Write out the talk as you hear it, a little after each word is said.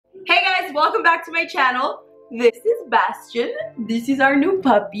guys, welcome back to my channel. This is Bastion. This is our new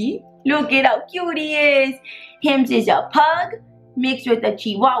puppy. Look at how cute he is. Him is a pug mixed with a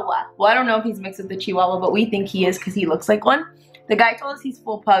chihuahua. Well, I don't know if he's mixed with the chihuahua, but we think he is because he looks like one. The guy told us he's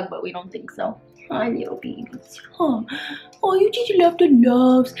full pug, but we don't think so. Hi, little babies. Oh, you just love the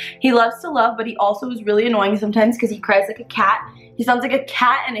loves. He loves to love, but he also is really annoying sometimes because he cries like a cat. He sounds like a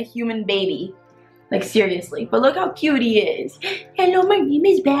cat and a human baby. Like, seriously. But look how cute he is. Hello, my name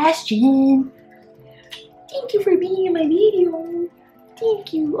is Bastion. Thank you for being in my video.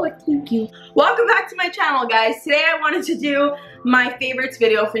 Thank you. Oh, thank you. Welcome back to my channel, guys. Today I wanted to do my favorites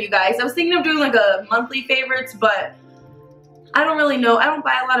video for you guys. I was thinking of doing like a monthly favorites, but I don't really know. I don't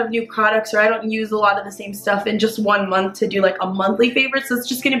buy a lot of new products, or I don't use a lot of the same stuff in just 1 month to do like a monthly favorite. So it's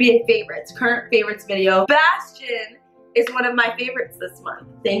just gonna be a favorites, current favorites video. Bastion is one of my favorites this month.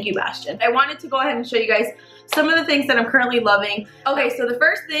 Thank you, Bastion. I wanted to go ahead and show you guys some of the things that I'm currently loving. Okay, so the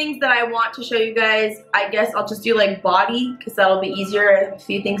first things that I want to show you guys, I guess I'll just do like body, because that'll be easier. I have a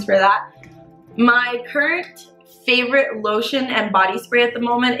few things for that. My current favorite lotion and body spray at the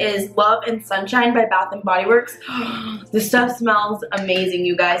moment is Love and Sunshine by Bath & Body Works. This stuff smells amazing,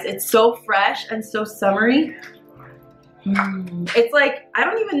 you guys. It's so fresh and so summery. It's like, I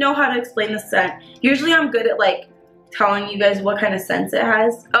don't even know how to explain the scent. Usually I'm good at like telling you guys what kind of scents it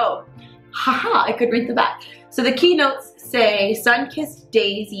has. Oh, haha, I could read the back. So the keynotes say Sun-Kissed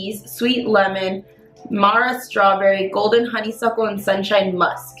Daisies, Sweet Lemon, Mara Strawberry, Golden Honeysuckle, and Sunshine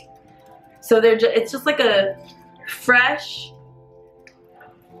Musk. So it's just like a fresh,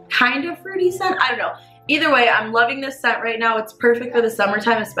 kind of fruity scent. I don't know. Either way, I'm loving this scent right now. It's perfect for the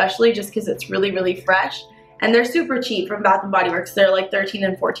summertime, especially just because it's really, really fresh. And they're super cheap from Bath & Body Works. They're like $13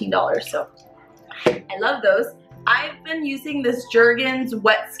 and $14, so I love those. I've been using this Jergens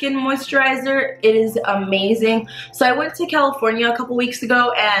Wet Skin Moisturizer. It is amazing. So I went to California a couple weeks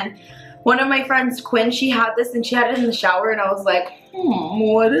ago, and one of my friends, Quinn, she had this and she had it in the shower, and I was like,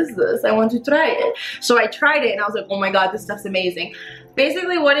 what is this? I want to try it. So I tried it and I was like, oh my god, this stuff's amazing.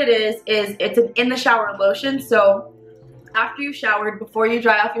 Basically what it is it's an in the shower lotion. So after you showered, before you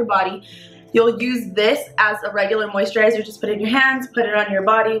dry off your body, you'll use this as a regular moisturizer. Just put it in your hands, put it on your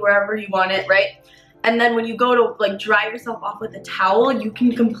body, wherever you want it, right? And then when you go to like dry yourself off with a towel, you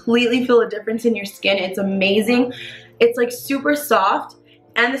can completely feel a difference in your skin. It's amazing. It's like super soft,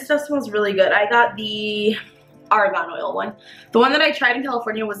 and this stuff smells really good. I got the argan oil one. The one that I tried in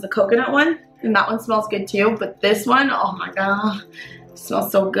California was the coconut one, and that one smells good too. But this one, oh my god, it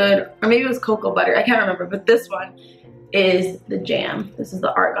smells so good. Or maybe it was cocoa butter, I can't remember. But this one is the jam. This is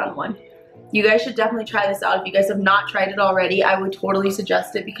the argan one. You guys should definitely try this out. If you guys have not tried it already, I would totally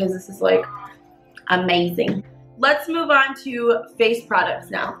suggest it because this is like amazing. Let's move on to face products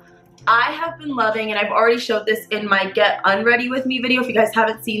now. I have been loving, and I've already showed this in my Get Unready With Me video. If you guys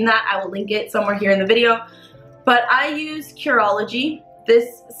haven't seen that, I will link it somewhere here in the video. But I use Curology.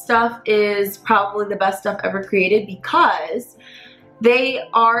 This stuff is probably the best stuff ever created because they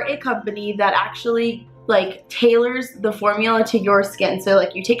are a company that actually like tailors the formula to your skin. So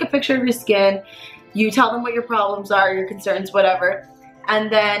like you take a picture of your skin, you tell them what your problems are, your concerns, whatever,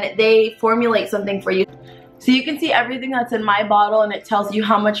 and then they formulate something for you. So you can see everything that's in my bottle, and it tells you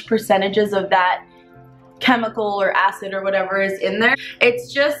how much percentages of that chemical or acid or whatever is in there.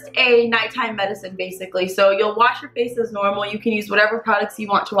 It's just a nighttime medicine basically. So you'll wash your face as normal. You can use whatever products you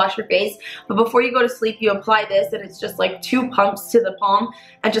want to wash your face, but before you go to sleep you apply this, and it's just like 2 pumps to the palm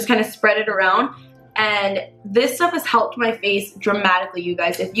and just kind of spread it around. And this stuff has helped my face dramatically, you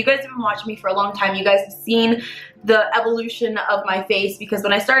guys. If you guys have been watching me for a long time, you guys have seen the evolution of my face, because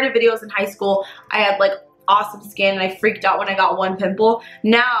when I started videos in high school, I had like awesome skin and I freaked out when I got 1 pimple.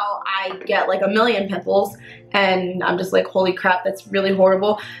 Now I get like 1,000,000 pimples and I'm just like, holy crap, that's really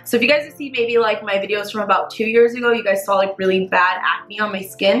horrible. So if you guys have seen maybe like my videos from about 2 years ago, you guys saw like really bad acne on my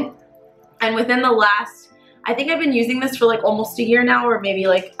skin. And within the last, I think I've been using this for like almost a year now, or maybe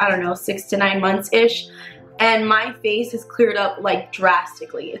like, I don't know, 6 to 9 months-ish. And my face has cleared up like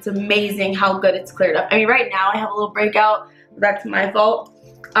drastically. It's amazing how good it's cleared up. I mean, right now I have a little breakout. That's my fault.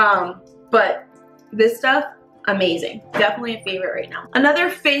 But this stuff, amazing. Definitely a favorite right now. Another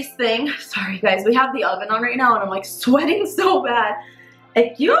face thing, sorry guys, we have the oven on right now and I'm like sweating so bad.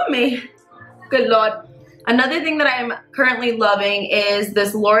 Excuse me. Good Lord. Another thing that I'm currently loving is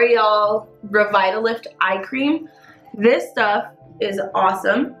this L'Oreal Revitalift Eye Cream. This stuff is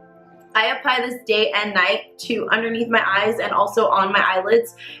awesome. I apply this day and night to underneath my eyes and also on my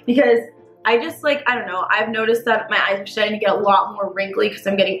eyelids because I just like, I don't know, I've noticed that my eyes are starting to get a lot more wrinkly because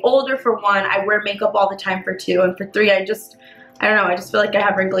I'm getting older for 1. I wear makeup all the time for 2, and for 3 I don't know, I just feel like I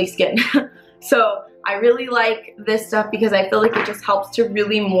have wrinkly skin. So I really like this stuff because I feel like it just helps to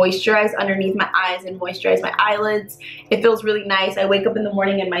really moisturize underneath my eyes and moisturize my eyelids. It feels really nice. I wake up in the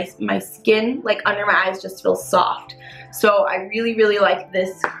morning and my skin, like under my eyes, just feels soft. So I really, really like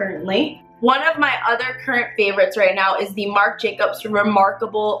this currently. One of my other current favorites right now is the Marc Jacobs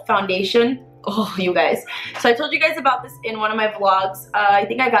Remarkable Foundation. Oh, you guys. So I told you guys about this in one of my vlogs. I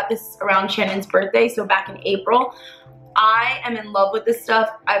think I got this around Shannon's birthday, so back in April. I am in love with this stuff.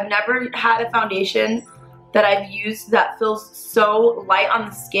 I've never had a foundation that I've used that feels so light on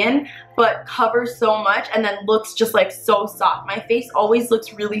the skin, but covers so much and then looks just like so soft. My face always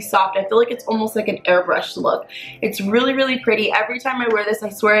looks really soft. I feel like it's almost like an airbrushed look. It's really, really pretty. Every time I wear this, I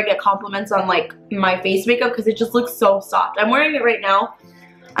swear I get compliments on like my face makeup because it just looks so soft. I'm wearing it right now.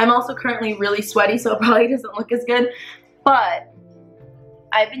 I'm also currently really sweaty, so it probably doesn't look as good, but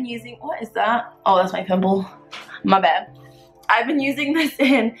I've been using, what is that? Oh, that's my pimple. My bad. I've been using this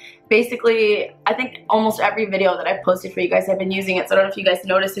in basically, I think almost every video that I've posted for you guys, I've been using it. So I don't know if you guys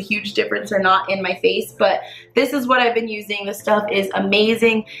notice a huge difference or not in my face, but this is what I've been using. This stuff is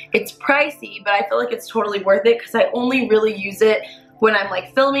amazing. It's pricey, but I feel like it's totally worth it because I only really use it when I'm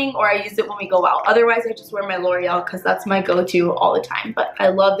like filming, or I use it when we go out. Otherwise, I just wear my L'Oreal because that's my go-to all the time. But I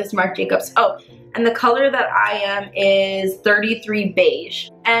love this Marc Jacobs. Oh, and the color that I am is 33 Beige.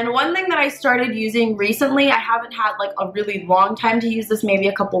 And one thing that I started using recently, I haven't had like a really long time to use this, maybe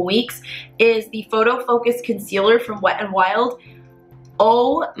a couple weeks, is the Photo Focus Concealer from Wet n Wild.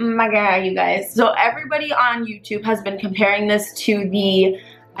 Oh my god, you guys. So everybody on YouTube has been comparing this to the,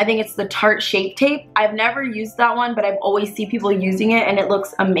 I think it's the Tarte Shape Tape. I've never used that one, but I've always seen people using it and it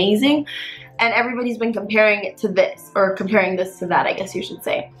looks amazing. And everybody's been comparing it to this, or comparing this to that, I guess you should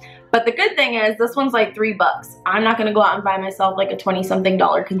say. But the good thing is this one's like $3. I'm not gonna go out and buy myself like a $20-something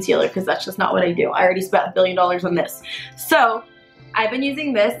concealer because that's just not what I do. I already spent $1 billion on this. So I've been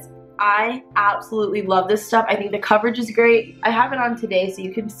using this. I absolutely love this stuff. I think the coverage is great. I have it on today so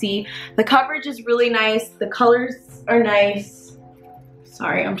you can see. The coverage is really nice. The colors are nice.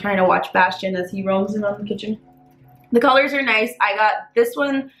 Sorry, I'm trying to watch Bastion as he roams around the kitchen. The colors are nice. I got this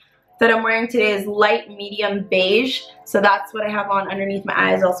one that I'm wearing today is light medium beige, so that's what I have on underneath my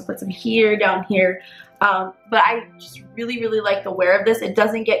eyes. I also put some here, down here, but I just really, really like the wear of this. It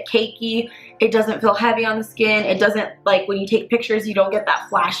doesn't get cakey, it doesn't feel heavy on the skin, it doesn't, like when you take pictures, you don't get that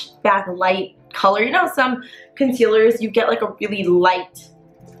flashback light color. You know, some concealers, you get like a really light,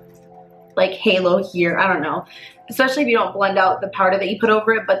 like halo here, I don't know. Especially if you don't blend out the powder that you put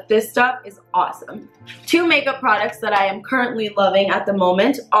over it, but this stuff is awesome. Two makeup products that I am currently loving at the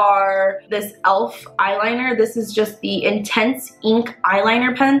moment are this e.l.f. eyeliner. This is just the Intense Ink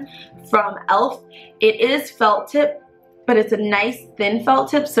eyeliner pen from e.l.f. It is felt tip, but it's a nice thin felt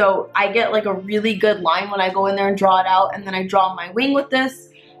tip, so I get like a really good line when I go in there and draw it out, and then I draw my wing with this.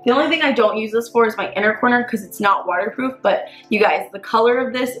 The only thing I don't use this for is my inner corner because it's not waterproof, but you guys, the color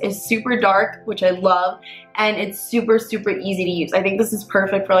of this is super dark, which I love, and it's super, super easy to use. I think this is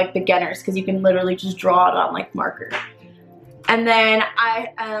perfect for like beginners because you can literally just draw it on like marker. And then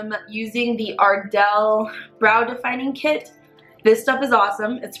I am using the Ardell Brow Defining Kit. This stuff is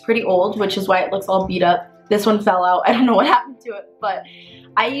awesome. It's pretty old, which is why it looks all beat up. This one fell out. I don't know what happened to it, but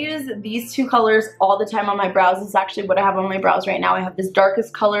I use these two colors all the time on my brows. This is actually what I have on my brows right now. I have this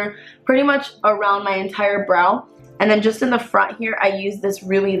darkest color pretty much around my entire brow. And then just in the front here, I use this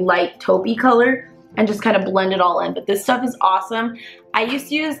really light taupey color and just kind of blend it all in. But this stuff is awesome. I used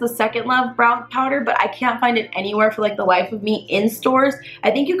to use the Second Love brow powder, but I can't find it anywhere for like the life of me in stores.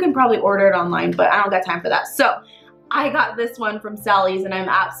 I think you can probably order it online, but I don't got time for that. So I got this one from Sally's and I'm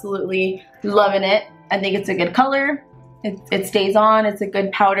absolutely loving it. I think it's a good color. It stays on, it's a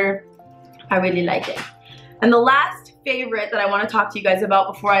good powder. I really like it. And the last favorite that I want to talk to you guys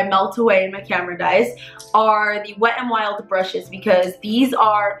about before I melt away and my camera dies are the Wet n Wild brushes, because these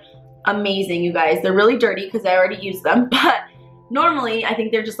are amazing, you guys. They're really dirty because I already used them, but normally I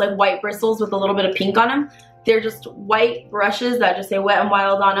think they're just like white bristles with a little bit of pink on them. They're just white brushes that just say Wet n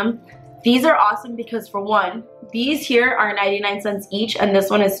Wild on them. These are awesome because, for one, these here are 99 cents each and this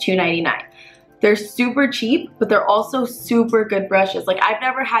one is $2.99. They're super cheap, but they're also super good brushes. Like, I've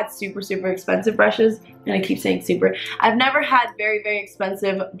never had super, super expensive brushes, and I keep saying super. I've never had very, very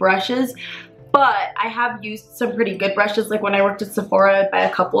expensive brushes, but I have used some pretty good brushes. Like when I worked at Sephora, I'd buy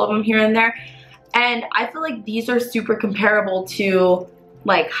a couple of them here and there. And I feel like these are super comparable to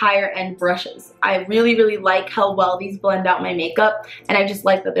like higher end brushes. I really, really like how well these blend out my makeup, and I just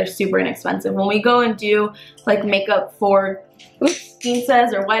like that they're super inexpensive. When we go and do like makeup for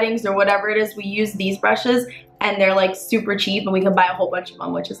quinceas or weddings or whatever it is, we use these brushes, and they're like super cheap and we can buy a whole bunch of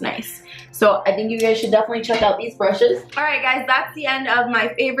them, which is nice. So I think you guys should definitely check out these brushes. All right guys, that's the end of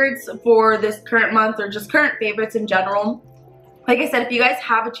my favorites for this current month, or just current favorites in general. Like I said, if you guys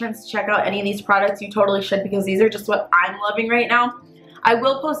have a chance to check out any of these products, you totally should, because these are just what I'm loving right now. I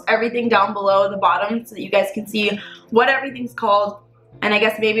will post everything down below at the bottom so that you guys can see what everything's called, and I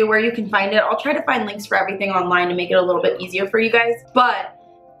guess maybe where you can find it. I'll try to find links for everything online to make it a little bit easier for you guys. But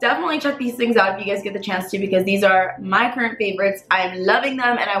definitely check these things out if you guys get the chance to, because these are my current favorites. I'm loving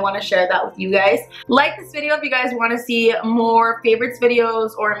them and I want to share that with you guys. Like this video if you guys want to see more favorites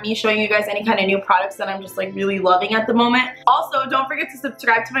videos, or me showing you guys any kind of new products that I'm just like really loving at the moment. Also, don't forget to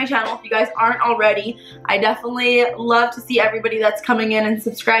subscribe to my channel if you guys aren't already. I definitely love to see everybody that's coming in and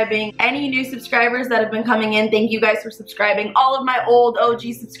subscribing. Any new subscribers that have been coming in, thank you guys for subscribing. All of my old OG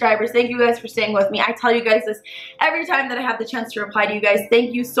subscribers, thank you guys for staying with me. I tell you guys this every time that I have the chance to reply to you guys.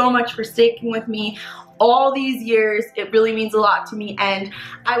 Thank you so much for sticking with me all these years. It really means a lot to me, and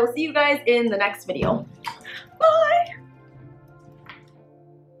I will see you guys in the next video. Bye!